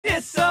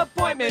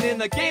disappointment in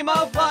the game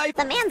of life.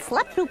 The man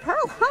slept through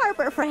Pearl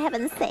Harbor, for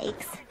heaven's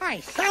sakes. I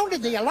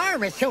sounded the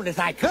alarm as soon as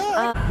I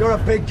could. You're a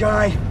big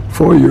guy.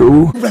 For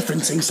you.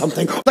 Referencing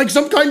something, like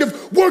some kind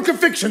of work of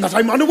fiction that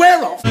I'm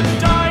unaware of. The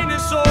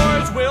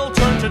dinosaurs will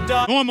turn to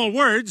dust. Normal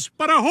words,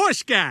 but a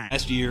horse guy.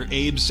 Last year,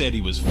 Abe said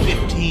he was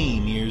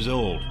 15 years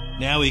old.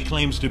 Now he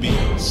claims to be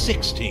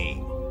 16.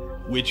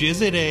 Which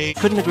is it, Abe?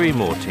 Couldn't agree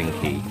more,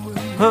 Tinky.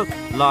 Hook,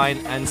 line,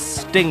 and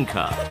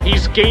stinker.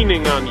 He's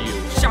gaining on you.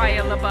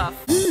 Shia LaBeouf.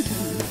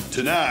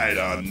 Tonight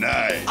on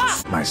Night.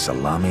 My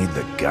salami,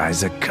 the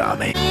guy's a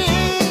commie.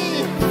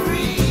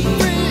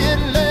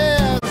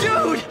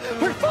 Dude,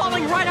 we're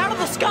falling right out of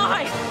the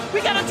sky.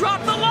 We gotta drop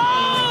the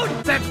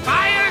load. Set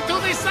fire to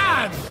the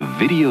sun. A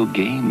video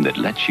game that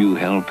lets you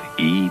help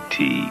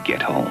E.T.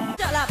 get home.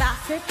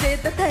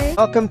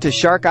 Welcome to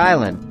Shark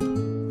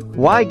Island.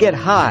 Why get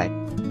high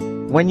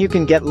when you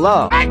can get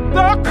low?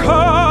 The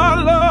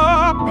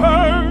color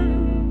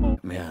purple.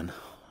 Man,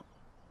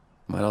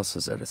 what else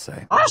is there to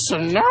say?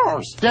 Awesome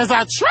knows. There's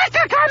a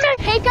tracker coming.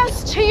 Take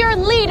us to your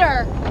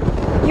leader.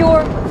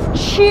 Your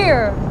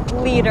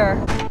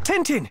cheerleader.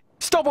 Tintin,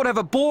 stop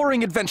whatever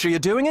boring adventure you're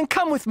doing and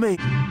come with me.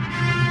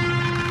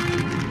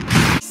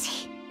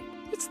 See,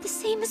 it's the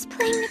same as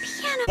playing the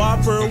piano.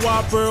 Whopper,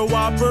 whopper,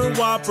 whopper,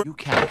 whopper. You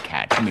can't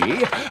catch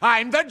me.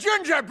 I'm the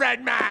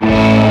gingerbread man.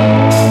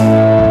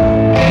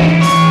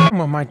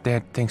 Well, my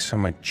dad thinks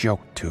I'm a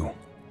joke, too.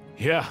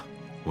 Yeah,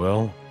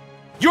 well,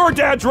 your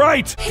dad's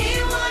right.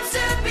 He wants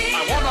to be.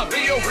 I wanna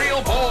be a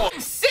real boy.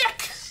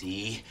 Sick!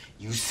 See?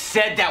 You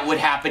said that would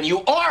happen.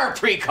 You are a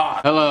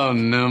precog. Hello,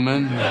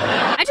 Newman.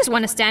 I just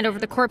want to stand over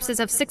the corpses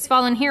of 6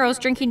 fallen heroes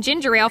drinking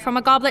ginger ale from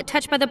a goblet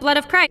touched by the blood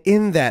of Christ.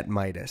 In that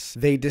Midas,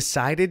 they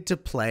decided to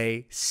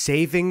play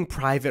Saving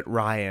Private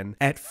Ryan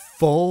at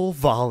full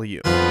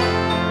volume.